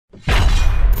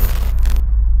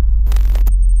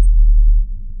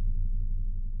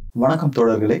வணக்கம்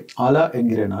தோழர்களே, ஆலா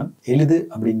என்கிற நான் எளிது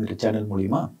அப்படிங்கிற சேனல்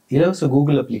மூலியமா இலவச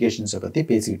கூகுள் அப்ளிகேஷன்ஸை பத்தி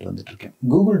பேசிட்டு வந்துட்டு இருக்கேன்.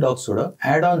 கூகுள் டாக்ஸோட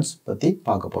add-ons பத்தி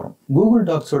பார்க்க போறோம். கூகுள்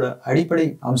டாக்ஸோட அடிப்படை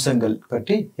அம்சங்கள்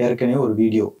பற்றி ஏற்கனவே ஒரு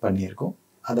வீடியோ பண்ணியிருக்கோம்.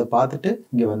 அதை பார்த்துட்டு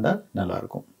இங்க வந்தா நல்லா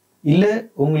இருக்கும். இல்ல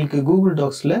உங்களுக்கு கூகுள்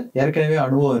டாக்ஸ்ல ஏற்கனவே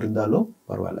அனுபவம் இருந்தாலும்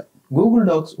பரவாயில்ல. கூகுள்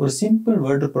டாக்ஸ் ஒரு சிம்பிள்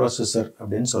வேர்ட் ப்ராசஸர்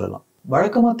அப்படின்னு சொல்லலாம்.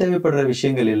 வழக்கமா தேவைப்படுற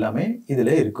விஷயங்கள் எல்லாமே இதுல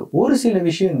இருக்கும். ஒரு சில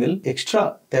விஷயங்கள் எக்ஸ்ட்ரா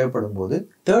தேவைப்படும் போது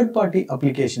தேர்ட் பார்ட்டி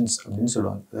அப்ளிகேஷன்ஸ் அப்படின்னு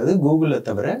சொல்லுவாங்க. அதாவது கூகுளை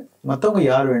தவிர மற்றவங்க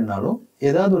யார் வேணுனாலும்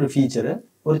ஏதாவது ஒரு ஃபீச்சரை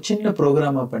ஒரு சின்ன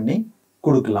ப்ரோக்ராமா பண்ணி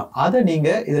கொடுக்கலாம். அதை நீங்க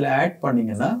இதுல ஆட்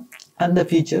பண்ணீங்கன்னா அந்த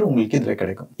ஃபீச்சர் உங்களுக்கு இதுல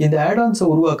கிடைக்கும். இந்த add-ons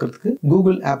உருவாக்குறதுக்கு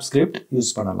கூகுள் ஆப் ஸ்கிரிப்ட்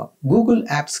யூஸ் பண்ணலாம். கூகுள்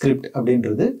ஆப் ஸ்கிரிப்ட்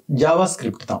அப்படின்றது ஜாவா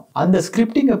ஸ்கிரிப்ட் தான். அந்த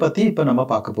ஸ்கிரிப்டிங்கை பத்தி இப்ப நம்ம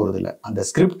பார்க்க போறது இல்ல. அந்த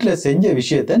ஸ்கிரிப்ட்ல செஞ்ச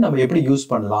விஷயத்தை நம்ம எப்படி யூஸ்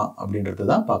பண்ணலாம் அப்படின்றது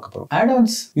தான் பார்க்க போறோம்.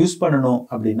 add-ons யூஸ் பண்ணணும்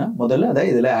அப்படின்னா முதல்ல அதை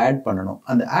இதுல ஆட் பண்ணணும்.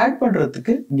 அந்த ஆட்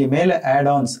பண்றதுக்கு இங்க மேல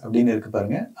add-ons அப்படின்னு இருக்கு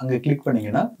பாருங்க. அங்க கிளிக்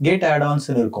பண்ணீங்கன்னா கெட் add-ons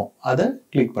இருக்கும். அதை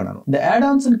கிளிக் பண்ணணும். இந்த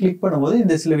add-ons கிளிக் பண்ணும்போது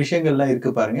இந்த சில விஷயங்கள்லாம்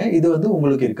இருக்கு பாருங்க. இது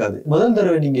உங்களுக்கு இருக்காது. முதல்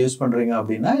தடவை நீங்க யூஸ் பண்றீங்க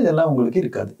அப்படின்னா இதெல்லாம் உங்களுக்கு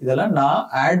இருக்காது. இதெல்லாம் நான்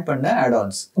ஆட் பண்ண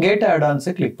add-ons. கெட் add-ons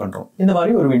கிளிக் பண்றோம். இந்த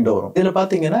மாதிரி ஒரு விண்டோ வரும். இதுல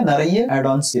பாத்தீங்கன்னா நிறைய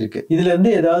add-ons இருக்கு. இதுல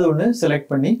இருந்து ஏதாவது ஒண்ணு செலக்ட்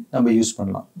பண்ணி நம்ம யூஸ்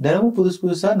பண்ணலாம். தினமும்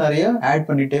புதுசா நிறைய ஆட்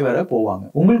பண்ணிட்டே வர போவாங்க.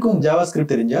 உங்களுக்கும் ஜாவா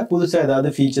ஸ்கிரிப்ட் தெரிஞ்சா புதுசா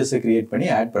ஏதாவது ஃபீச்சர்ஸ் கிரியேட் பண்ணி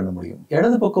ஆட் பண்ண முடியும்.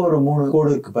 இடது பக்கம் ஒரு 3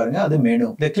 கோடு இருக்கு பாருங்க. அது மெனு.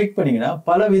 இதை கிளிக் பண்ணீங்கன்னா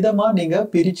பல விதமா நீங்க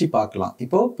பிரிச்சு பார்க்கலாம்.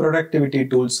 இப்போ ப்ரொடக்டிவிட்டி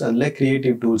டூல்ஸ், அதுல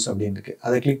கிரியேட்டிவ் டூல்ஸ் அப்படின்னு இருக்கு.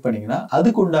 அதை கிளிக் பண்ணீங்கன்னா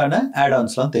அதுக்கு உண்டான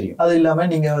add-onsலாம் தெரியும். அது இல்லாம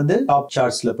நீங்க டாப்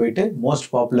சார்ட்ஸ்ல போயிட்டு மோஸ்ட்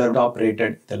பாப்புலர், டாப்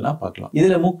ரேட்டட் இதெல்லாம் பார்க்கலாம்.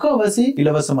 இதுல முக்காவாசி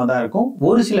இலவசமா தான் இருக்கும்.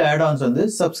 ஒரு சில add-ons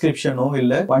சப்ஸ்கிரிப்ஷனோ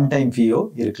இல்ல ஒன் டைம் ஃபீயோ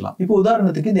இருக்கலாம். இப்போ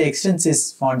உதாரணத்துக்கு இந்த எக்ஸ்டென்சிவ்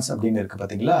ஃபாண்ட்ஸ் அப்படின்னு இருக்கு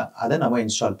பாத்தீங்களா, அதை நம்ம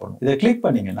இன்ஸ்டால் பண்ணுவோம். இதை கிளிக்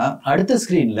பண்ணீங்கன்னா அடுத்த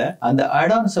ஸ்கிரீன்ல அந்த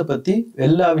add-ons பத்தி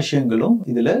எல்லா விஷயங்களும்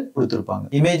இதுல கொடுத்திருப்பாங்க.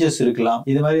 இமேஜஸ் இருக்கலாம்.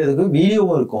 இது மாதிரி அதுக்கு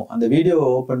வீடியோவும் இருக்கும். அந்த வீடியோவை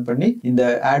ஓபன் பண்ணி இந்த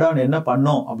add-on என்ன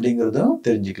பண்ணும் அப்படிங்கறதும்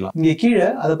தெரிஞ்சுக்கலாம். இங்க கீழே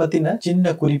அதை பத்தின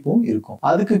சின்ன குறிப்பும் இருக்கும்.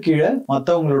 அதுக்கு கீழே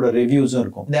மத்தவங்களோட ரிவ்யூஸும்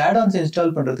இருக்கும். இந்த add-ons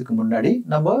இன்ஸ்டால் பண்றதுக்கு முன்னாடி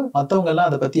நம்ம மத்தவங்க எல்லாம்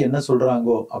அதை பத்தி என்ன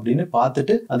சொல்றாங்கோ அப்படின்னு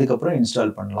பார்த்துட்டு அதுக்கப்புறம்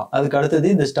இன்ஸ்டால் பண்ணலாம். அதுக்கு அடுத்தது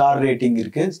இந்த ஸ்டார் ரேட்டிங்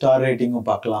இருக்கு. ஸ்டார் ரேட்டிங்கும்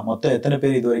பார்க்கலாம். மொத்தம் எத்தனை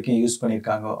பேர் இது வரைக்கும் யூஸ்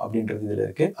பண்ணிருக்காங்க அப்படின்றது இதுல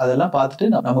இருக்கு. அதெல்லாம் பார்த்துட்டு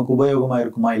நமக்கு உபயோகமா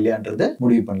இருக்குமா இல்லையான்றதை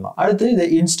முடிவு பண்ணலாம். அடுத்து இந்த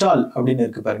இன்ஸ்டால் அப்படின்னு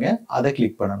இருக்கு பாருங்க. அதை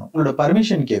கிளிக் பண்ணணும். உங்களோட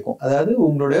பர்மிஷன் கேட்கும். அதாவது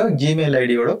உங்களுடைய ஜிமெயில்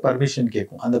ஐடியோட பர்மிஷன்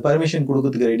கேட்கும். அந்த பர்மிஷன்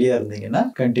கொடுக்கறதுக்கு ரெடியா இருந்தீங்கன்னா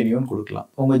கண்டினியூன்னு கொடுக்கலாம்.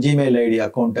 உங்க ஜிமெயில் ஐடி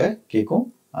அக்கௌண்ட்டை கேட்கும்.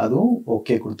 அதுவும்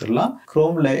ஓகே கொடுத்துடலாம்.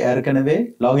 குரோம்ல ஏற்கனவே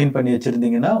லாகின் பண்ணி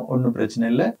வச்சிருந்தீங்கன்னா ஒன்றும்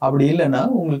பிரச்சனை இல்லை. அப்படி இல்லைன்னா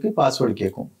உங்களுக்கு பாஸ்வேர்டு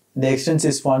கேட்கும். இந்த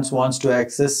extensive fonts wants to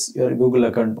access your Google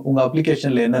account. உங்க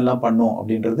அப்ளிகேஷன்ல என்னெல்லாம் பண்ணும்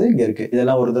அப்படின்றது இங்க இருக்கு.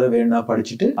 இதெல்லாம் ஒரு தடவை வேணும்னா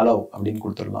படிச்சுட்டு அலோவ் அப்படின்னு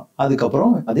கொடுத்துடலாம்.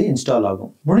 அதுக்கப்புறம் அது இன்ஸ்டால் ஆகும்.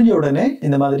 முடிஞ்ச உடனே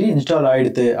இந்த மாதிரி இன்ஸ்டால்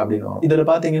ஆயிடுது அப்படின்னு வரும். இதுல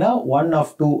பாத்தீங்கன்னா 1 of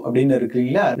 2 அப்படின்னு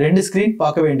இருக்குல்ல, 2 ஸ்கிரீன்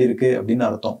பார்க்க வேண்டியிருக்கு அப்படின்னு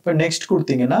அர்த்தம். இப்ப நெக்ஸ்ட்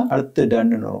கொடுத்தீங்கன்னா அடுத்து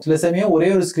டன் வரும். சில சமயம்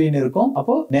ஒரே ஒரு ஸ்கிரீன் இருக்கும்.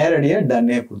 அப்போ நேரடியா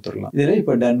டன்னே கொடுத்துடலாம். இதுல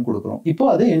இப்ப டன் கொடுக்குறோம்.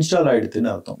 இப்போ அது இன்ஸ்டால்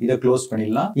ஆயிடுதுன்னு அர்த்தம். இதை க்ளோஸ்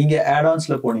பண்ணிடலாம். இங்க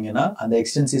add-onsல போனீங்கன்னா அந்த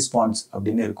எக்ஸ்டென்சிவ் ஃபாண்ட்ஸ்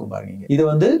அப்படின்னு இருக்கும் பாருங்க.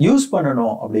 இது யூஸ்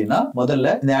பண்ணணும் அப்படின்னா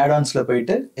முதல்ல இந்த add-onsல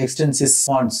போயிட்டு எக்ஸ்டென்சிவ்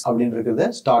ஃபாண்ட்ஸ் அப்படின்னு இருக்கிறத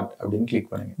ஸ்டார்ட் அப்படின்னு கிளிக்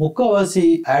பண்ணுங்க. முக்காவாசி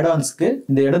add-onsக்கு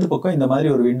இந்த இடது பக்கம் இந்த மாதிரி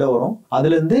ஒரு விண்டோ வரும்.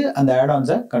 அதுல இருந்து அந்த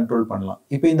add-ons கண்ட்ரோல் பண்ணலாம்.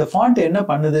 இப்போ இந்த ஃபாண்ட் என்ன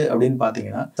பண்ணுது அப்படின்னு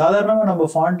பாத்தீங்கன்னா, சாதாரணமா நம்ம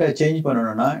ஃபாண்ட்டை சேஞ்ச்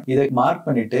பண்ணணும்னா இதை மார்க்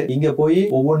பண்ணிட்டு இங்க போய்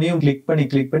ஒவ்வொன்றையும் கிளிக்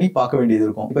பண்ணி பார்க்க வேண்டியது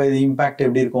இருக்கும். இப்போ இது இம்பாக்ட்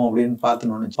எப்படி இருக்கும் அப்படின்னு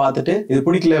பார்த்துட்டு இது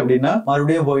பிடிக்கல அப்படின்னா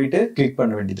மறுபடியும் போயிட்டு கிளிக்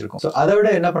பண்ண வேண்டியது இருக்கும். அதை விட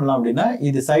என்ன பண்ணலாம் அப்படின்னா,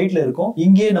 இது சைட்ல இருக்கும்.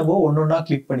 இங்கே நம்ம ஒன்னொன்னா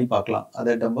கிளிக் பண்ணி பார்க்கலாம்.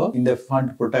 அதை நம்ம இந்த ஃபாண்ட்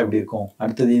போட்டா எப்படி இருக்கும்,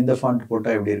 அடுத்தது இந்த ஃபாண்ட் போட்டா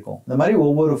எப்படி இருக்கும், இந்த மாதிரி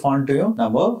ஒவ்வொரு ஃபாண்ட்டையும்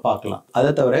நம்ம பார்க்கலாம். அதை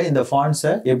தவிர இந்த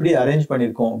ஃபாண்ட்ஸை எப்படி அரேஞ்ச்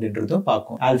பண்ணிருக்கோம் அப்படின்றதும்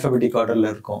பார்க்கும். ஆல்பபெட்டிக் ஆர்டர்ல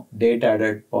இருக்கும். டேட்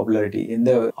ஆடட், பாப்புலாரிட்டி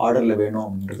எந்த ஆர்டர்ல வேணும்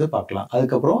அப்படின்றது பார்க்கலாம்.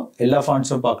 அதுக்கப்புறம் எல்லா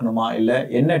ஃபாண்ட்ஸும் பார்க்கணுமா, இல்ல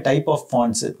என்ன டைப் ஆஃப்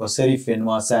ஃபாண்ட்ஸ், இப்போ செரிஃப்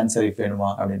வேணுமா, சான்ஸ் செரிஃப் வேணுமா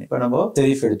அப்படின்னு. இப்போ நம்ம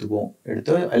செரிஃப்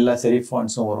எடுத்து எல்லா செரிஃப்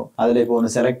ஃபாண்ட்ஸும் வரும். அதுல இப்போ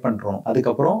ஒன்று செலக்ட் பண்றோம்.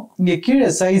 அதுக்கப்புறம் இங்க கீழே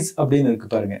சைஸ் அப்படின்னு இருக்கு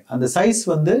பாருங்க. அந்த சைஸ்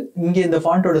இங்க இந்த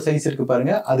ஃபாண்டோட சைஸ் இருக்கு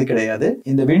பாருங்க, அது கிடையாது.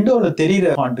 இந்த விண்டோல தெரியுற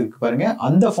ஃபாண்ட் இருக்கு பாருங்க,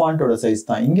 அந்த ஃபாண்டோட சைஸ்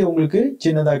தான். இங்க உங்களுக்கு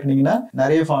சின்னதாக்குனீங்கன்னா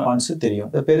நிறைய ஃபாண்ட்ஸ் தெரியும்.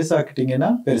 பெருசாக்கிட்டீங்கன்னா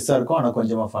பெருசா இருக்கும், ஆனா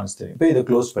கொஞ்சமா ஃபாண்ட்ஸ் தெரியும். இப்போ இதை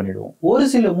க்ளோஸ் பண்ணிடுவோம். ஒரு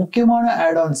சில முக்கியமான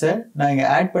add-ons நான் இங்க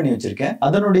ஆட் பண்ணி வச்சிருக்கேன்.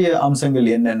 அதனுடைய அம்சங்கள்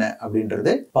என்னென்ன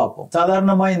அப்படின்றத பார்ப்போம்.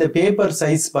 சாதாரணமா இந்த பேப்பர்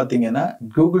சைஸ் பாத்தீங்கன்னா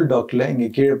கூகுள் டாக்ல இங்க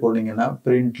கீழே போனீங்கன்னா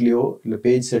பிரிண்ட்லயோ இல்ல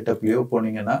பேஜ் செட்டப்லயோ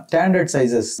போனீங்கன்னா ஸ்டாண்டர்ட்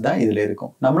சைசஸ் தான் இதுல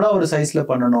இருக்கும். நம்மளா ஒரு சைஸ்ல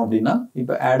பண்ணணும் அப்படின்னா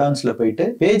இப்ப add-onsல போயிட்டு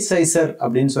பேஜ் சைசர்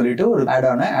அப்படின்னு சொல்லிட்டு ஒரு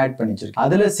add-on ஆட் பண்ணி வச்சிருக்கேன்.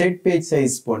 அதுல செட் பேஜ்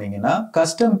சைஸ் போனீங்கன்னா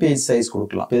கஸ்டம் பேஜ் சைஸ்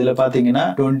கொடுக்கலாம். இதுல பாத்தீங்கன்னா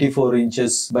 24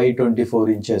 inches by 24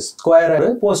 inches square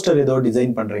poster ஏதோ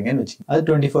டிசைன் பண்றீங்கன்னு வச்சுக்கோங்க. அது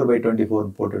 24 by 24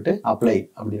 போட்டுட்டு அப்ளை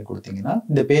அப்படின்னு கொடுத்தீங்கன்னா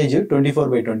இந்த பேஜ் 24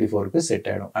 by 24க்கு செட்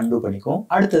ஆயிடும். அன்டூ பண்ணிக்கும்.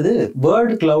 அடுத்தது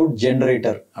வேர்ட் கிளவுட்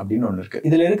ஜெனரேட்டர் அப்படின்னு ஒண்ணு இருக்கு.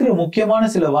 இதுல இருக்கிற முக்கியமான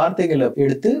சில வார்த்தைகளை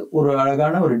எடுத்து ஒரு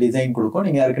அழகான ஒரு டிசைன் கொடுக்கும்.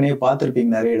 நீங்க ஏற்கனவே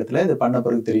பார்த்திருப்பீங்க நிறைய இடத்துல. இது பண்ண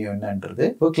பிறகு தெரியும் என்னன்றது.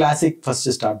 இப்போ கிளாசிக்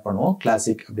ஃபர்ஸ்ட் ஸ்டார்ட் பண்ணுவோம்.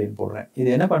 கிளாசிக் அப்படின்னு போடுறேன். இது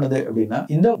என்ன பண்ணுது அப்படின்னா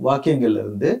இந்த வாக்கியங்கள்ல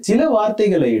இருந்து சில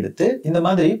வார்த்தைகளை எடுத்து இந்த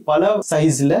மாதிரி பல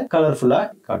சைஸ்ல கலர்ஃபுல்லா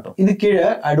காட்டும். இது கீழே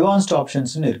அட்வான்ஸ்ட்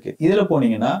ஆப்ஷன்ஸ் இருக்கு. இதுல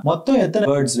போனீங்கன்னா மொத்தம் எத்தனை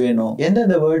வேர்ட்ஸ் வேணும்,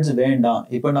 எந்தெந்த வேர்ட்ஸ் வேண்டாம்.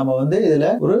 இப்போ நம்ம இதுல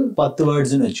ஒரு 10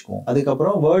 வேர்ட்ஸ்னு வச்சுக்குவோம்.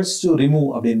 அதுக்கப்புறம் வேர்ட்ஸ் டு ரிமூவ்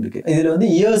அப்படின்னு இருக்கு. இதுல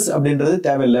இயர்ஸ் அப்படின்றது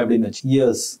தேவையில்லை அப்படின்னு வச்சு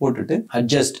இயர்ஸ் போட்டுட்டு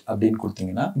அட்ஜஸ்ட் அப்படின்னு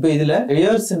கொடுத்தீங்கன்னா இப்போ இதுல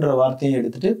இயர்ஸ்ன்ற வார்த்தையை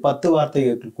எடுத்துட்டு 10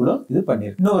 வார்த்தைகளுக்குள்ள இது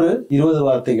பண்ணிருக்கு. இன்னொரு 20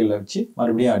 வார்த்தைகளை வச்சு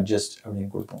மறுபடியும் அட்ஜஸ்ட்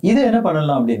அப்படின்னு கொடுப்போம். இது என்ன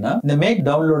பண்ணலாம் அப்படின்னா இந்த மேக்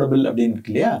டவுன்லோடபிள் அப்படின்னு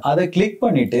இருக்கு இல்லையா, அதை கிளிக்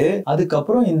பண்ணிட்டு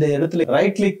அதுக்கப்புறம் இந்த இடத்துல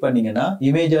ரைட் கிளிக் பண்ணீங்கன்னா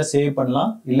இமேஜா சேவ்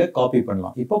பண்ணலாம் இல்ல காப்பி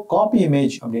பண்ணலாம். இப்போ காப்பி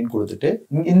இமேஜ் அப்படின்னு கொடுத்துட்டு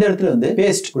இந்த இடத்துல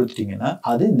பேஸ்ட் கொடுத்துட்டீங்கன்னா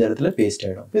அது இந்த இடத்துல பேஸ்ட்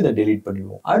ஆயிடும். இதை டெலீட்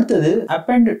பண்ணிடுவோம். அடுத்தது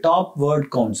append top word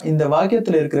counts. இந்த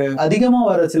வாக்கியத்துல இருக்கிற அதிகமா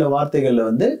வர சில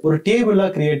வார்த்தைகள்ல ஒரு டேபிளா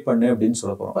கிரியேட் பண்ணு அப்படின்னு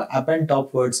சொல்ல போறோம். append top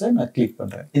words நான் கிளிக்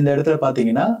பண்றேன். இந்த இடத்துல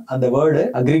பாத்தீங்கன்னா அந்த வேர்டு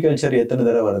அக்ரிகல்ச்சர் எத்தனை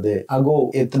தடவை வருது, அகோ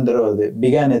எத்தனை தடவை வருது,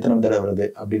 பிகான் எத்தனை தடவை வருது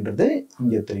அப்படின்றது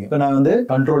இங்க தெரியும். இப்போ நான்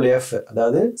கண்ட்ரோல் F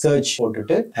அதாவது சர்ச்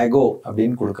போட்டுட்டு அகோ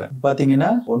அப்படின்னு கொடுக்குறேன். பாத்தீங்கன்னா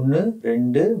 1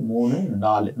 2 3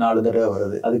 4 தடவை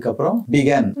வருது. அதுக்கப்புறம்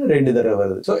பிகான் 2 தடவை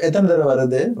வருது. சோ எத்தனை தடவை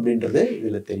வருது அப்படின்றது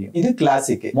இதுல தெரியும். இது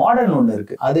கிளாசிக். மாடர்ன் ஒன்னு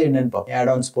இருக்கு. அது என்னன்னு பார்ப்போம்.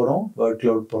 add-ons போறோம், வேர்ட்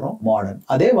கிளவுட் போறோம், மாடர்ன்.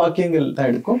 அதே வாக்கியங்கள் தான்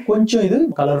எடுக்கும். கொஞ்சம் இது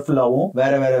கலர்ஃபுல்லாவும்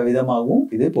வேற வேற விதமாகவும்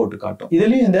இது போட்டு காட்டும்.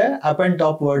 இதுலயும் இந்த append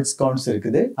top words counts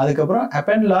இருக்குது. அதுக்கப்புறம்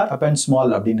append large, append small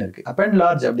அப்படின்னு இருக்கு. append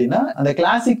large அப்படின்னா அந்த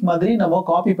கிளாசிக் மாதிரி நம்ம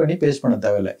காப்பி பண்ணி பேஸ்ட் பண்ண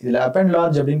தேவையில்லை. இதுல append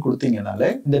large அப்படின்னு கொடுத்தீங்கனாலே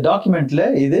இந்த டாக்குமெண்ட்ல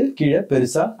இது கீழே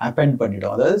பெருசா append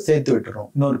பண்ணிடும். அதாவது சேர்த்து விட்டுரும்.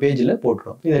 இன்னொரு பேஜ்ல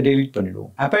போட்டுரும். இதை டெலீட்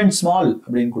பண்ணிடுவோம். append small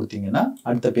அப்படின்னு கொடுத்தீங்கன்னா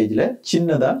அடுத்த பேஜ்ல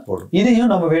சின்னதா போடும்.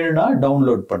 இதையும் நம்ம வேணும்னா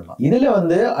டவுன்லோட் பண்ணலாம். இதுல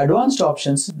அட்வான்ஸ்ட்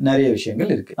ஆப்ஷன்ஸ் நிறைய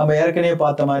விஷயங்கள் இருக்கு. நம்ம ஏற்கனவே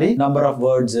பார்த்த மாதிரி number of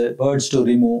words, words to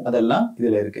remove அதெல்லாம்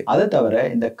இதுல இருக்கு. அதை தவிர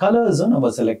இந்த கலர்ஸும் நம்ம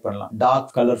செலக்ட் பண்ணலாம்.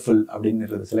 டார்க் கலர்ஃபுல்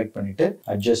அப்படிங்கறத செலக்ட் பண்ணிட்டு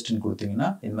அட்ஜஸ்ட்னு கொடுத்தீங்கன்னா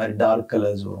இந்த மாதிரி டார்க்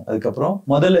கலர்ஸ் வரும். அதுக்கப்புறம்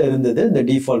முதல்ல இருந்தது இந்த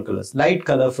டிஃபால்ட் கலர்ஸ் லைட்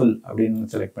கலர்ஃபுல் அப்படின்னு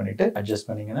செலக்ட் பண்ணிட்டு அட்ஜஸ்ட்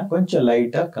பண்ணீங்கன்னா கொஞ்சம்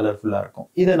லைட்டா கலர்ஃபுல்லா இருக்கும்.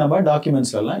 இதை நம்ம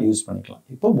டாக்குமெண்ட்ஸ்ல எல்லாம் யூஸ் பண்ணிக்கலாம்.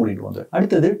 இப்போ மூடிடுவோம்.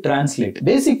 அடுத்தது டிரான்ஸ்லேட்.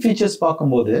 பேசிக் ஃபீச்சர்ஸ்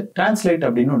பார்க்கும்போது டிரான்ஸ்லேட்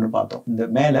அப்படின்னு ஒண்ணு பார்த்தோம். இந்த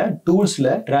மேல டூல்ஸ்ல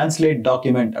டிரான்ஸ்லேட்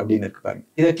டாக்குமெண்ட் அப்படின்னு இருக்கு பாருங்க.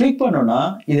 இதை கிளிக் பண்ணோம்னா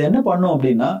இது என்ன பண்ணும்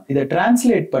அப்படின்னா இதை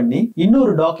டிரான்ஸ்லேட் பண்ணி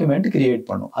இன்னொரு டாக்குமெண்ட் கிரியேட்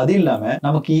பண்ணும். அது இல்லாம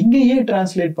நமக்கு இங்கேயே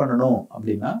டிரான்ஸ்லேட் பண்ணணும்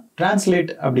அப்படின்னா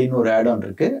டிரான்ஸ்லேட் அப்படின்னு ஒரு add-on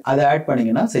இருக்கு. அதை ஆட்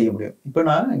பண்ணீங்கன்னா செய்ய முடியும். இப்போ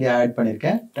நான் இங்க ஆட்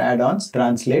பண்ணிருக்கேன் add-ons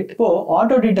translate. இப்போ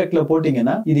ஆட்டோ டிடெக்ட்ல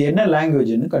போட்டீங்கன்னா இது என்ன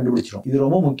லாங்குவேஜ்னு கண்டுபிடிச்சிரும். இது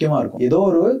ரொம்ப முக்கியமா இருக்கும். ஏதோ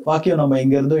ஒரு வாக்கியம் நம்ம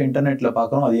இங்க இருந்தோ இன்டர்நெட்ல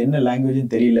பாக்குறோம், அது என்ன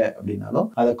லாங்குவேஜ்னு தெரியல அப்படின்னாலும்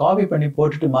அதை காப்பி பண்ணி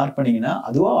போட்டுட்டு மார்க் பண்ணீங்கன்னா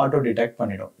அதுவா ஆட்டோ டிடெக்ட்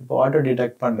பண்ணிடும். இப்போ ஆட்டோ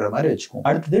டிடெக்ட் பண்ற மாதிரி வச்சுக்கோம்.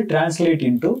 அடுத்தது டிரான்ஸ்லேட்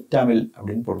இன்டு தமிழ்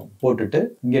அப்படின்னு போடுவோம். போட்டுட்டு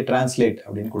இங்க டிரான்ஸ்லேட்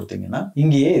அப்படின்னு கொடுத்தீங்கன்னா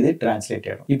இங்கேயே இது டிரான்ஸ்லேட்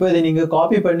ஆயிடும். இப்போ இதை நீங்க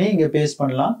காப்பி பண்ணி இங்க பேஸ்ட்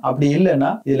பண்ணலாம். அப்படி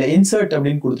இல்லைன்னா இதுல இன்சர்ட்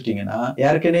அப்படின்னு கொடுத்துட்டீங்கன்னா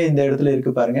ஏற்கனவே இந்த இடத்துல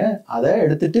இருக்கு பாருங்க, அதை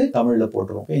எடுத்துட்டு தமிழ்ல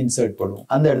போட்டுருவோம். இன்சர்ட் போடுவோம்.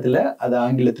 அந்த இடத்துல அதை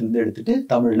ஆங்கிலத்திலிருந்து எடுத்துட்டு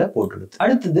தமிழ்ல போட்டுடுது.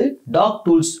 அடுத்தது டாக்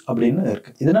டூல்ஸ் அப்படின்னு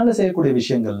இருக்கு. இதனால செய்யக்கூடிய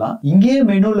விஷயங்கள்லாம் இங்கேயே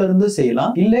மெனுல இருந்து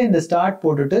செய்யலாம். இல்ல இந்த ஸ்டார்ட்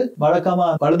போட்டுட்டு வழக்கமா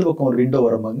வலது பக்கம் ஒரு விண்டோ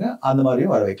வரவங்க அந்த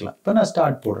மாதிரியும் வர வைக்கலாம். இப்ப நான்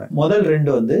ஸ்டார்ட் போடுறேன். முதல்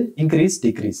ரெண்டு இன்க்ரீஸ்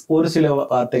டிக்ரீஸ். ஒரு சில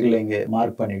வார்த்தைகளை இங்க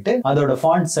மார்க் பண்ணிட்டு அதோட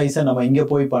ஃபாண்ட் சைஸை நம்ம இங்க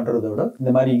போய் பண்றதோட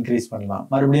இந்த மாதிரி இன்க்ரீஸ் பண்ணலாம்.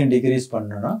 மறுபடியும் டிக்ரீஸ்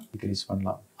பண்ணணும்னா டிக்ரீஸ்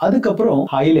பண்ணலாம். அதுக்கப்புறம்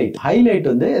ஹைலைட். ஹைலைட்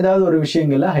ஏதாவது ஒரு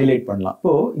விஷயங்களை ஹைலைட் பண்ணலாம்.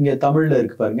 இப்போ இங்க தமிழ்ல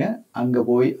இருக்கு பாருங்க, அங்க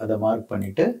போய் அதை மார்க்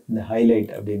பண்ணிட்டு இந்த ஹைலைட்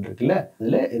அப்படின்னு இருக்குல்ல,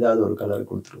 அதுல ஏதாவது ஒரு கலர்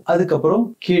கொடுத்துருவோம். அதுக்கப்புறம்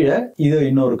கீழே இது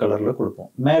இன்னொரு கலர்ல கொடுப்போம்,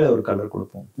 மேல ஒரு கலர்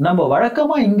கொடுப்போம். நம்ம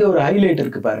வழக்கமா இங்க ஒரு ஹைலைட்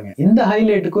இருக்கு பாருங்க, இந்த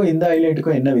ஹைலைட்டுக்கும் இந்த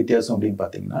ஹைலைட்டுக்கும் என்ன வித்தியாசம் அப்படின்னு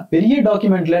பாத்தீங்கன்னா, பெரிய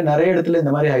டாக்குமெண்ட்ல நிறைய இடத்துல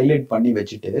இந்த மாதிரி ஹைலைட் பண்ணி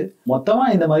வச்சுட்டு மொத்தமா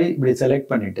இந்த மாதிரி இப்படி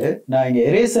செலக்ட் பண்ணிட்டு நான் இங்க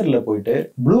எரேசர்ல போயிட்டு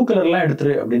ப்ளூ கலர்லாம்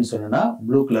எடுத்துரு அப்படின்னு சொன்னா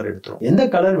ப்ளூ கலர் எடுத்துரும். எந்த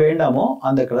கலர் வேண்டாமோ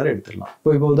அந்த கலர் எடுத்துடலாம்.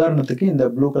 இப்போ உதாரணத்துக்கு இந்த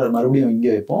ப்ளூ கலர் மறுபடியும் இங்க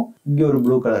வைப்போம். இங்க ஒரு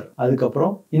ப்ளூ கலர்,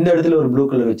 அதுக்கப்புறம் இந்த இடத்துல ஒரு ப்ளூ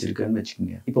கலர் வச்சிருக்கேன்னு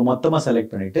வச்சுக்கோங்க. இப்போ மொத்தமா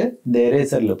செலக்ட் பண்ணிட்டு இந்த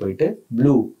எரேசர்ல போயிட்டு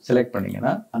ப்ளூ செலக்ட்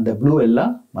பண்ணீங்கன்னா அந்த ப்ளூ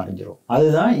எல்லாம் மறைஞ்சிரும்.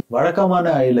 அதுதான்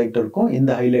வழக்கமான ஹைலைட்டருக்கும்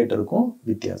இந்த ஹைலைட்டருக்கும்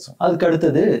வித்தியாசம். அதுக்கு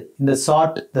அடுத்தது இந்த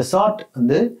சார்ட். இந்த சார்ட்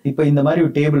இப்போ இந்த மாதிரி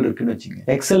ஒரு டேபிள் இருக்குன்னு வச்சுங்க,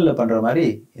 எக்ஸல்ல பண்ற மாதிரி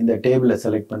இந்த டேபிளை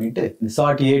செலக்ட் பண்ணிட்டு இந்த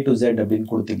சார்ட் A to Z அப்படின்னு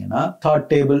கொடுத்தீங்கன்னா சார்ட்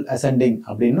டேபிள் அசெண்டிங்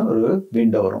அப்படின்னு ஒரு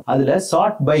விண்டோ வரும். அதுல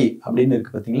சார்ட் பை அப்படின்னு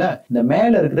இருக்கு பாத்தீங்களா, இந்த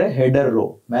மேல இருக்கிற ஹெடர் ரோ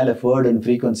மேல வேர்ட் அண்ட்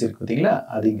ஃப்ரீக்வன்சி இருக்கு பாத்தீங்களா,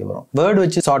 அது இங்க வரும். வேர்ட்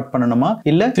வச்சு சார்ட் பண்ணணுமா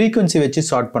இல்ல ஃப்ரீக்வன்சி வச்சு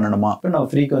சார்ட் பண்ணணுமா? இப்போ நான்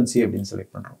ஃப்ரீக்வன்சி அப்படின்னு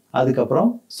செலக்ட் பண்றோம். அதுக்கப்புறம்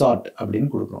சார்ட் அப்படின்னு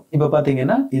கொடுக்குறோம். இப்போ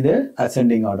பாத்தீங்கன்னா இது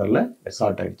அசெண்டிங் ஆர்டர்ல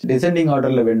சார்ட் ஆயிடுச்சு. டிசெண்டிங்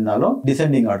ஆர்டர்ல வேணும்னாலும்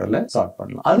டிசெண்டிங் ஆர்டர்ல சார்ட்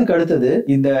பண்ணலாம். அதுக்கு அடுத்தது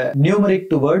இந்த numeric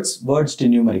to words, words to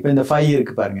numeric. இந்த 5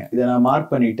 இருக்கு பாருங்க, இதை நான் மார்க்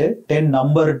பண்ணிட்டு 10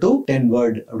 நம்பர் டு 10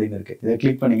 வேர்ட் அப்படின்னு இருக்கு. இதை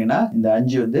கிளிக் பண்ணீங்கன்னா இந்த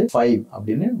 5 வந்து 5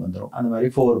 அப்படின்னு வந்துடும். அந்த மாதிரி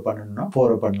 4 பண்ணணும்னா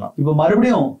 4 பண்ணலாம். இப்போ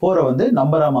மறுபடியும் 4 வந்து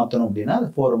நம்பரா மாத்தணும் அப்படின்னா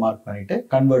 4 மார்க் பண்ணிட்டு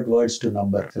convert words to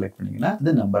number select பண்ணீங்கன்னா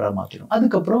அது நம்பரா மாத்திடும்.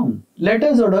 அதுக்கப்புறம்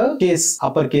லெட்டர்ஸோட case,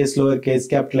 upper case, lower case,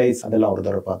 capitalise அதெல்லாம் ஒரு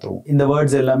தடவை பார்த்துருவோம். இந்த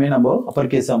வேர்ட்ஸ் எல்லாமே நம்ம அப்பர்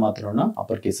கேஸா மாத்தணும்னா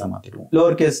அப்பர் கேஸா மாத்திடுவோம்.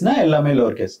 லோவர் கேஸ்னா எல்லாமே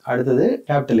லோவர் கேஸ். அடுத்தது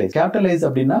கேபிட்டலைஸ். கேபிட்டலைஸ்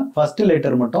அப்படின்னா ஃபர்ஸ்ட்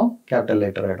லெட்டர் மட்டும் கேபிட்டல்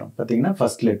லெட்டர் ஆயிடும். பாத்தீங்கன்னா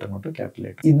ஃபர்ஸ்ட் லெட்டர் மட்டும் கேபிட்டல்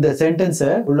லெட்டர். இந்த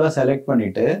சென்டென்ஸை ஃபுல்லா செலக்ட்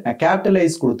பண்ணிட்டு நான்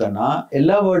கேபிட்டலைஸ் கொடுத்தேன்னா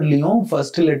எல்லா வேர்ட்லயும்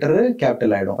ஃபர்ஸ்ட் லெட்டர்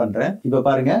கேபிட்டல் ஆயிடும். பண்றேன். இப்ப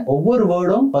பாருங்க, ஒவ்வொரு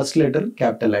வேர்டும் ஃபர்ஸ்ட் லெட்டர்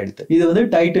கேபிட்டல் ஆயிடுது. இது வந்து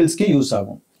டைட்டில்ஸ்க்கு யூஸ்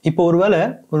ஆகும். இப்போ ஒருவேளை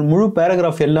ஒரு முழு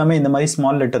பேராகிராஃப் எல்லாமே இந்த மாதிரி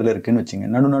ஸ்மால் லெட்டர்ல இருக்குன்னு வச்சுங்க,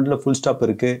 நடுநடுல ஃபுல் ஸ்டாப்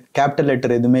இருக்கு, கேபிட்டல்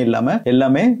லெட்டர் எதுவுமே இல்லாம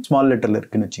எல்லாமே ஸ்மால் லெட்டர்ல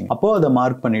இருக்குன்னு வச்சுங்க, அப்போ அதை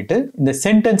மார்க் பண்ணிட்டு இந்த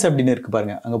சென்டென்ஸ் அப்படின்னு இருக்கு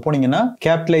பாருங்க, அங்க போனீங்கன்னா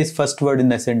கேபிட்டலைஸ் ஃபர்ஸ்ட் வேர்ட்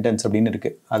இந்த சென்டென்ஸ் அப்படின்னு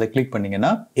இருக்கு, அதை கிளிக்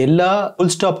பண்ணீங்கன்னா எல்லா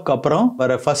ஃபுல் ஸ்டாப்க்கு அப்புறம்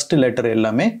வர ஃபர்ஸ்ட் லெட்டர்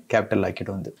எல்லாமே கேபிட்டல்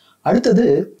ஆக்கிட்டு வந்து. அடுத்தது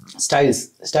ஸ்டைல்ஸ்.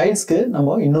 ஸ்டைல்ஸ்க்கு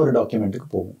நம்ம இன்னொரு டாக்குமெண்ட்டுக்கு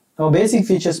போவோம். நம்ம பேசிக்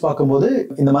ஃபீச்சர்ஸ் பார்க்கும்போது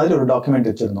இந்த மாதிரி ஒரு டாக்குமெண்ட்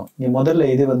வச்சிருந்தோம். நீ முதல்ல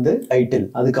இது வந்து டைட்டில்,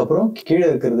 அதுக்கப்புறம் கீழே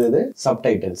இருக்கிறது இது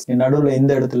சப்டைட்டில்ஸ், நடுவில்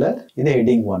இந்த இடத்துல இது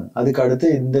ஹெட்டிங் 1, அதுக்கு அடுத்து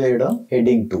இந்த இடம்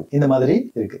ஹெட்டிங் 2, இந்த மாதிரி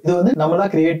இருக்கு. இது வந்து நம்மளா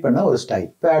கிரியேட் பண்ண ஒரு ஸ்டைல்.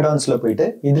 இப்போ add-onsல போயிட்டு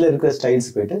இதுல இருக்கிற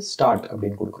ஸ்டைல்ஸ் போயிட்டு ஸ்டார்ட்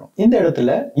அப்படின்னு கொடுக்குறோம். இந்த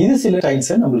இடத்துல இது சில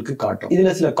ஸ்டைல்ஸை நம்மளுக்கு காட்டும்.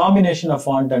 இதுல சில combination of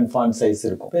font and font size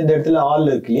இருக்கும். இந்த இடத்துல ஆல்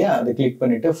இருக்கு இல்லையா, அதை கிளிக்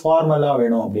பண்ணிட்டு ஃபார்மலா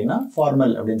வேணும் அப்படின்னா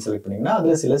ஃபார்மல் அப்படின்னு செலக்ட் பண்ணீங்கன்னா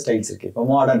அதுல சில ஸ்டைல்ஸ் இருக்கு. இப்போ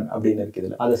மாடர்ன் அப்படின்னு இருக்கு,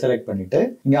 இதுல அதை செலக்ட் பண்ணிட்டு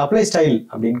இங்க அப்ளை ஸ்டைல்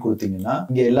அப்படின்னு கொடுத்தீங்கன்னா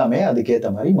இங்க எல்லாமே அதுக்கேற்ற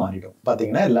மாதிரி மாறிடும்.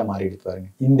 பாத்தீங்கன்னா எல்லாம் மாறிடுது பாருங்க.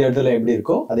 இந்த இடத்துல எப்படி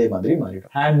இருக்கோ அதே மாதிரி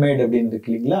மாறிடும். ஹேண்ட்மேட் அப்படின்னு இருக்கு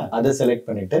இல்லைங்களா, அதை செலக்ட்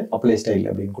பண்ணிட்டு அப்ளை ஸ்டைல்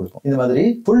அப்படின்னு கொடுப்போம். இந்த மாதிரி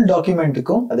ஃபுல்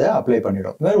டாக்குமெண்ட்டுக்கும் அதை அப்ளை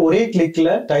பண்ணிடும். இந்த மாதிரி ஒரே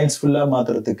கிளிக்ல ஸ்டைல்ஸ் ஃபுல்லா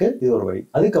மாத்துறதுக்கு இது ஒரு வழி.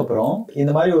 அதுக்கப்புறம்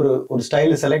இந்த மாதிரி ஒரு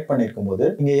ஸ்டைல் செலக்ட் பண்ணிருக்கும் போது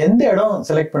நீங்க எந்த இடம்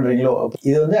செலக்ட் பண்றீங்களோ,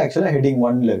 இது வந்து ஆக்சுவலா ஹெட்டிங்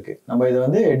 1ல இருக்கு, நம்ம இதை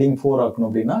வந்து ஹெட்டிங் 4 ஆக்கணும்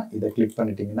அப்படின்னா இதை கிளிக்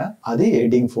பண்ணிட்டீங்கன்னா அது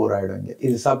ஹெட்டிங் 4 ஆயிடும்.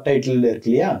 இது சப் டைட்டில்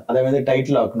இருக்கு இல்லையா, அதை வந்து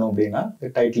டைட்டில் ஆக்கணும் அப்படின்னா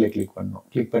டைட்டில் கிளிக் பண்ணணும்.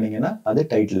 கிளிக் பண்ணீங்கன்னா அது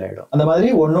டைட்டில் ஆயிடும். அந்த மாதிரி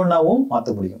ஒன்னொன்னாவும் மாத்த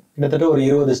முடியும். கிட்டத்தட்ட ஒரு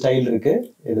 20 ஸ்டைல் இருக்கு,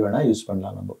 எது வேணா யூஸ்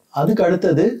பண்ணலாம் நம்ம. அதுக்கு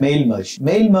அடுத்தது மெயில் மர்ஜ்.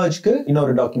 மெயில் மர்ஜ்க்கு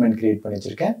இன்னொரு டாக்குமெண்ட் கிரியேட் பண்ணி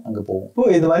வச்சிருக்கேன், அங்க போவோம். இப்போ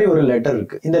இது மாதிரி ஒரு லெட்டர்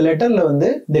இருக்கு. இந்த லெட்டர்ல வந்து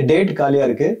இந்த டேட் காலியா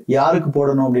இருக்கு, யாருக்கு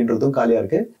போடணும் அப்படின்றதும் காலியா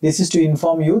இருக்கு. This is to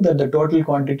inform you that the total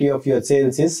quantity of your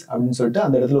sales is அப்படின்னு சொல்லிட்டு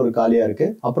அந்த இடத்துல ஒரு காலியா இருக்கு.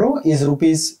 அப்புறம் is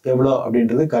rupees எவ்வளோ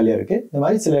அப்படின்றது காலியா இருக்கு. இந்த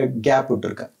மாதிரி சில கேப்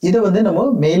விட்டுருக்கேன். இதை வந்து நம்ம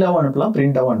மெயிலாவும் அனுப்பலாம்,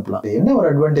 பிரிண்டாவும் அனுப்பலாம். என்ன ஒரு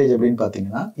அட்வான்டேஜ் அப்படின்னு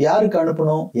பாத்தீங்கன்னா, யாருக்கு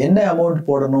அனுப்பணும், என்ன அமௌண்ட்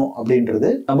போடணும்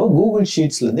அப்படின்றது நம்ம கூகுள்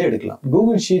ஷீட்ஸ்ல இருந்து எடுக்கலாம்.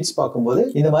 கூகுள் ஷீட்ஸ் பார்க்கும்போது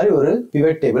இந்த மாதிரி ஒரு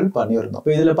பிவட் டேபிள் பண்ணியிருந்தோம்.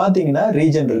 இப்போ இதுல பாத்தீங்கன்னா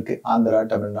ரீஜன் இருக்கு, ஆந்திரா,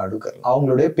 தமிழ்நாடு, கேரளா,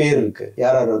 அவங்களுடைய பேர் இருக்கு,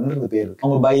 யார் பேர் இருக்கு,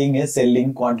 அவங்க பையிங்,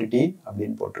 செல்லிங், குவான்டிட்டி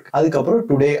அப்படின்னு போட்டிருக்கு. அதுக்கப்புறம்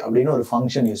டுடே அப்படின்னு ஒரு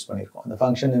ஃபங்க்ஷன் யூஸ் பண்ணிருக்கோம். அந்த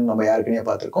ஃபங்க்ஷன் நம்ம யாருக்குனே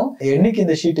பார்த்திருக்கோம். என்னைக்கு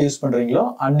இந்த ஷீட் யூஸ் பண்றீங்களோ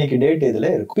அன்னைக்கு டேட் இதுல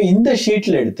இருக்கும். இந்த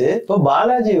ஷீட்ல எடுத்து இப்போ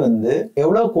பாலாஜி வந்து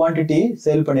எவ்வளவு குவான்டிட்டி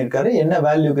சேல் பண்ணிருக்காரு, என்ன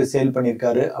வேல்யூக்கு சேல்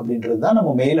பண்ணிருக்காரு அப்படின்றது தான்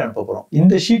நம்ம மெயில் அனுப்ப போறோம்.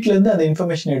 இந்த ஷீட்ல இருந்து அந்த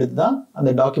இன்ஃபர்மேஷன் எடுத்து தான்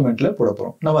அந்த டாக்குமெண்ட்ல போட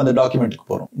போறோம். நம்ம அந்த டாக்குமெண்ட்டுக்கு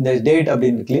போறோம். இந்த டேட்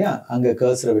அப்படின்னு இருக்கு இல்லையா, அங்க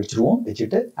கர்சரை வச்சிருவோம்.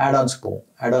 வச்சுட்டு add-ons போவோம்.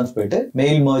 add-ons போயிட்டு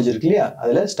மெயில் மர்ஜ் இருக்கு இல்லையா,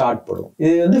 அதுல ஸ்டார்ட் போடுவோம்.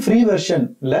 இது வந்து free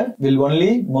வெர்ஷன்ல will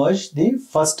only merge the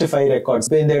first 5 records.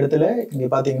 இப்போ இந்த இடத்துல இங்க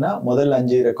பாத்தீங்கன்னா முதல்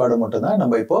 5 ரெக்கார்டு மட்டும் தான்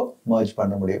நம்ம இப்போ மர்ஜ்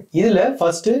பண்ண முடியும். இதுல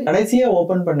ஃபர்ஸ்ட் கடைசியா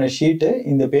ஓபன் பண்ண ஷீட்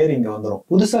இந்த பேர் இங்க வந்துரும்.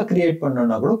 புதுசா கிரியேட்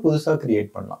பண்ணனும்னா கூட புதுசா கிரியேட்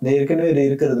பண்ணலாம். இது ஏற்கனவே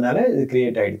இருக்கிறதுனால இது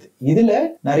கிரியேட் ஆயிடுது. இதுல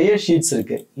நிறைய ஷீட்ஸ்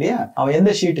இருக்கு இல்லையா, அவன்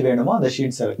எந்த ஷீட் வேணுமோ அந்த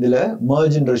ஷீட் செலக்ட். இதுல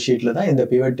மர்ஜ்ன்ற ஷீட்ல தான் இந்த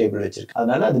பிவட் டேபிள் வச்சிருக்கு,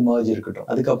 அதனால அது மர்ஜ் இருக்கட்டும்.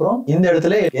 அதுக்கப்புறம் இந்த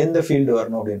இடத்துல எந்த ஃபீல்டு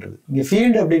வரணும் அப்படின்றது, இங்க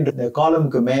ஃபீல்டு அப்படின்ற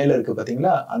காலமுக்கு மேல இருக்கு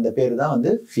பாத்தீங்களா, அந்த பேர் தான்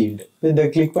வந்து ஃபீல்டு. இந்த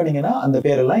கிளிக் பண்ணீங்கன்னா அந்த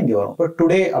பேரெல்லாம் இங்க வரும். இப்போ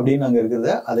டுடே அப்படின்னு அங்க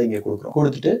இருக்கிறத அதை இங்க கொடுக்குறோம்.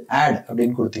 கொடுத்துட்டு ஆட்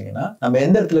அப்படின்னு கொடுத்தீங்கன்னா நம்ம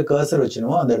எந்த இடத்துல கர்சர்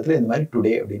வச்சணுமோ அந்த இடத்துல இந்த மாதிரி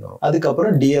டுடே அப்படின்னு வரும்.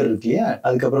 அதுக்கப்புறம் டியர் இருக்கு இல்லையா,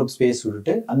 அதுக்கப்புறம் ஸ்பேஸ்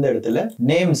விட்டுட்டு அந்த இடத்துல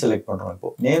நேம் செலக்ட் பண்றோம்.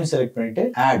 இப்போ நேம் செலக்ட் பண்ணிட்டு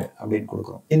ஆட் அப்படின்னு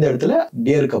கொடுக்குறோம். இந்த இடத்துல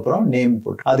டியருக்கு அப்புறம் நேம்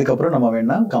போட்டு அதுக்கப்புறம் நம்ம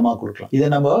வேணா கமா கொடுக்கலாம். இதை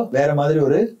நம்ம வேற மாதிரி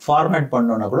ஒரு ஃபார்மேட்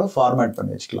பண்ணோம்னா கூட ஃபார்மேட்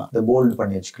பண்ணி வச்சுக்கலாம், இந்த போல்ட்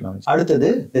பண்ணி வச்சுக்கலாம். அடுத்தது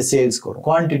இந்த சேல்ஸ்க்கு வரும்.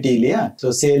 குவான்டிட்டி இல்லையா, சோ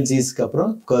சேல்ஸ் இஸ்க்கு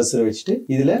அப்புறம் கர்சர் வச்சுட்டு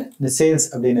இதுல இந்த சேல்ஸ்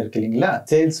அப்படின்னு இருக்கு இல்லைங்களா,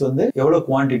 சேல்ஸ் வந்து எவ்வளவு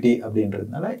குவான்டிட்டி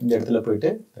அப்படின்றதுனால இந்த இடத்துல போயிட்டு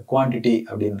குவான்டிட்டி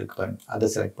அப்படின்னு இருக்கு பாருங்க, அதை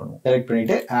செலக்ட் பண்ணுவோம். செலக்ட்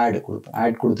பண்ணிட்டு ஆட் கொடுப்போம்.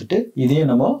 ஆட் கொடுத்துட்டு இதையும்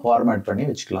நம்ம ஃபார்மேட் பண்ணி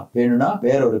வச்சுக்கலாம். வேணும்னா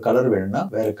வேற ஒரு கலர் வேணும்னா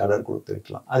வேற கலர் கொடுத்து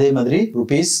வைக்கலாம். அதே மாதிரி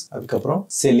ருபீஸ், அதுக்கப்புறம்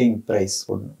செல்லிங் பிரைஸ்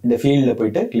போடணும். இந்த ஃபீல்ட்ல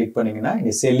போயிட்டு கிளிக் பண்ணீங்கன்னா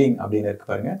இங்க செல்லிங் அப்படின்னு இருக்கு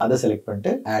பாருங்க, அதை செலக்ட்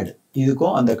பண்ணிட்டு ஆட்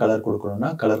இதுக்கும் அந்த கலர் கொடுக்கணும்னா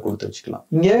கலர் கொடுத்து வச்சுக்கலாம்.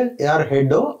 இங்க யார்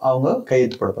ஹெட்டோ அவங்க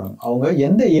கையெழுத்து போட போறாங்க. அவங்க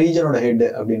எந்த ரீஜனோட ஹெட்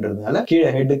அப்படின்றதுனால கீழே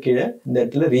ஹெட் கீழே இந்த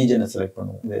இடத்துல ரீஜனை செலக்ட்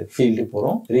பண்ணுவோம். இந்த ஃபீல்டு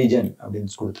போறோம், ரீஜன்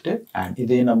அப்படின்னு கொடுத்துட்டு அண்ட்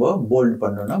இதையும் நம்ம போல்ட்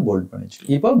பண்ணணும்னா போல்ட் பண்ணிச்சு.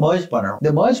 இப்போ மர்ஜ் பண்ணணும்.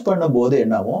 இந்த மர்ஜ் பண்ணும் போது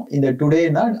என்ன ஆகும், இந்த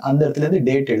டுடேனா அந்த இடத்துல இருந்து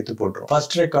டேட் எடுத்து போட்டுரும்.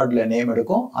 ஃபர்ஸ்ட் ரெக்கார்ட்ல நேம்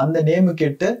எடுக்கும், அந்த நேமு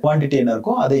கிட்ட குவான்டிட்டி என்ன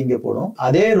இருக்கும் அதை இங்க போடும்.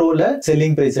 அதே ரோல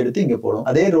செல்லிங் பிரைஸ் எடுத்து இங்க போடும்.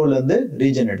 அதே ரோல இருந்து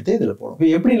ரீஜன் எடுத்து இதுல போடும். இப்போ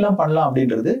எப்படி எல்லாம் பண்ணலாம்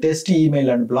அப்படின்றது டெஸ்ட்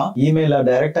இமெயில் அனுப்பலாம், இமெயில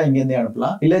டைரக்டா இங்க இருந்து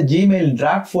அனுப்பலாம், இல்ல ஜிமெயில்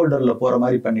டிராஃப்ட் ஃபோல்டர்ல போற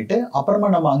மாதிரி பண்ணிட்டு அப்புறமா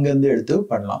நம்ம அங்க இருந்து எடுத்து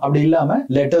பண்ணலாம். அப்படி இல்லாம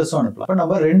லெட்டர்ஸும் அனுப்பலாம். இப்போ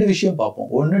நம்ம ரெண்டு விஷயம் பார்ப்போம்.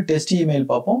 ஒன்னு டெஸ்ட் இமெயில்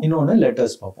பார்ப்போம், இன்னொன்னு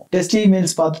லெட்டர்ஸ் பார்ப்போம். டெஸ்ட்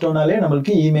இமெயில்ஸ் பார்த்துட்டோம்னாலே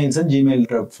நம்மளுக்கு emails and Gmail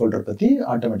draft folder பத்தி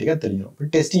ஆட்டோமேட்டிக்கா தெரியும்.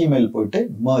 டெஸ்ட் இமெயில் போயிட்டு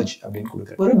மர்ஜ் அப்படின்னு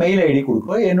கொடுக்குறேன். ஒரு மெயில் ஐடி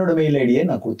கொடுக்குறோம், என்னோட மெயில் ஐடியை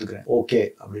நான் கொடுத்துக்கிறேன், ஓகே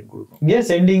அப்படின்னு கொடுக்கும். இங்க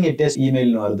சென்டிங் டெஸ்ட்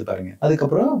இமெயில்னு வருது பாருங்க.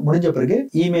 அதுக்கப்புறம் முடிஞ்ச பிறகு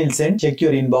email send check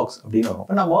your inbox அப்படின்னு வரும்.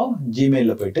 நம்ம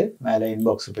ஜிமெயில்ல போயிட்டு மேல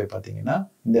இன்பாக்ஸ் போய் பாத்தீங்கன்னா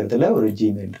இந்த இடத்துல ஒரு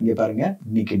ஜிமெயில் இங்க பாருங்க.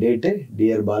 இன்னைக்கு date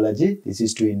dear Balaji, this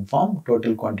is to inform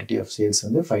total quantity of sales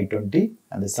வந்து 520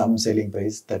 and the sum selling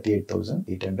price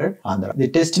 38,800 Andhra. இது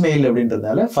டெஸ்ட் மெயில்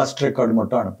அப்படின்றதால ஃபர்ஸ்ட் ரெக்கார்ட்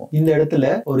மட்டும் அனுப்பும். இந்த இடத்துல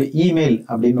ஒரு இமெயில்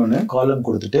அப்படின்னு ஒன்னு காலம்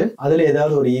கொடுத்துட்டு அதுல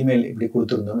ஏதாவது ஒரு இமெயில் இப்படி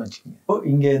கொடுத்துருந்தோம்னு வச்சுக்கோங்க. இப்போ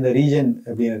இங்க இந்த ரீஜன்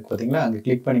அப்படின்னு இருக்கு பாத்தீங்களா, அங்க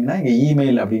கிளிக் பண்ணீங்கன்னா இங்க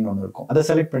இமெயில் அப்படின்னு ஒன்னு இருக்கும். அதை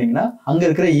செலக்ட் பண்ணீங்கன்னா அங்க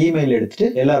இருக்கிற இமெயில் எடுத்துட்டு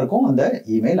எல்லாருக்கும் அந்த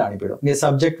இமெயில் அனுப்பிடும். இங்க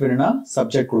சப்ஜெக்ட் வேணும்னா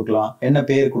சப்ஜெக்ட் கொடுக்கலாம், என்ன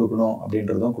பேர் கொடுக்கணும்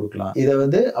அப்படின்றதும் கொடுக்கலாம். இதை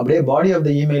வந்து அப்படியே பாடி ஆஃப்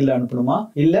த இமெயில் அனுப்பணுமா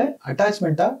இல்ல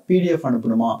அட்டாச்மெண்டா பிடிஎஃப்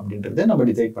அனுப்பணுமா அப்படின்றத நம்ம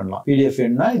டிசைட் பண்ணலாம். பிடிஎஃப்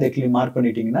வேணும்னா இதை மார்க்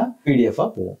பண்ணிட்டீங்கன்னா பிடிஎஃப்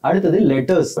போகும். அடுத்தது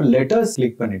லெட்டர்ஸ். லெட்டர்ஸ்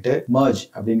கிளிக் பண்ணிட்டு மர்ஜ்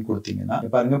அப்படின்னு கொடுத்தீங்கன்னா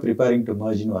பாருங்க preparing to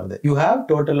merge னு வருது. You have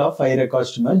total of 5 records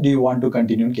to merge. Do you want to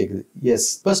continue னு கேக்குது. Yes.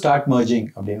 இப்போ start merging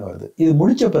அப்படின்னு வருது. இது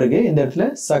முடிச்ச பிறகு இந்த இடத்துல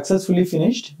successfully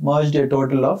finished merged a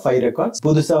total of 5 records.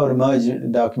 புதுசா ஒரு merge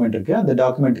டாக்குமெண்ட் இருக்கு. அந்த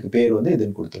டாக்குமெண்ட்டுக்கு பேர் வந்து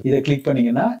இதுன்னு கொடுத்து இதை கிளிக்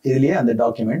பண்ணீங்கன்னா இதுலயே அந்த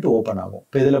டாக்குமெண்ட் ஓபன் ஆகும்.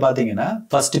 இப்போ இதுல பாத்தீங்கன்னா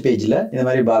ஃபர்ஸ்ட் பேஜ்ல இந்த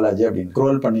மாதிரி பாலாஜி அப்படின்னு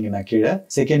ஸ்க்ரோல் பண்ணீங்கன்னா கீழே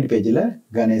செகண்ட் பேஜ்ல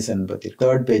கணேசன் பத்தி,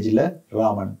 தேர்ட் பேஜ்ல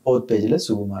ராமன், ஃபோர்த் பேஜ்ல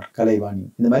சுகுமார், கலைவாணி,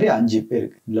 இந்த மாதிரி 5 பேர்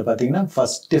இருக்கு. இதுல பாத்தீங்கன்னா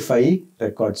ஃபர்ஸ்ட் 5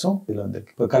 ரெக்கார்ட்ஸும் இதுல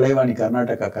வந்திருக்கு. இப்போ கலைவாணி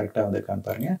கர்நாடகா கரெக்டா வந்திருக்கான்னு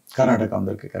பாருங்க. கர்நாடகா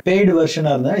வந்திருக்கு. பெய்டு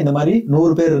வெர்ஷனா இருந்தா இந்த மாதிரி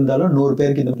 100 பேர் இருந்தாலும் 100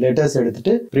 பேருக்கு இந்த லெட்டர்ஸ்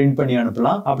எடுத்துட்டு பிரிண்ட் பண்ணி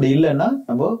அனுப்பலாம். அப்படி இல்லைன்னா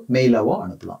நம்ம மெயிலாவோ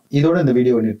அனுப்பலாம். இதோட இந்த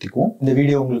வீடியோ நிறுத்திக்குவோம். இந்த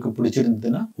வீடியோ உங்களுக்கு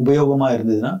பிடிச்சிருந்ததுன்னா, உபயோகமா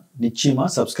இருந்ததுன்னா நிச்சயமா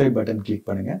சப்ஸ்கிரைப் பட்டன் கிளிக்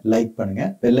பண்ணுங்க, லைக் பண்ணுங்க,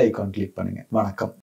 பெல் ஐகான் கிளிக் பண்ணுங்க. வணக்கம்.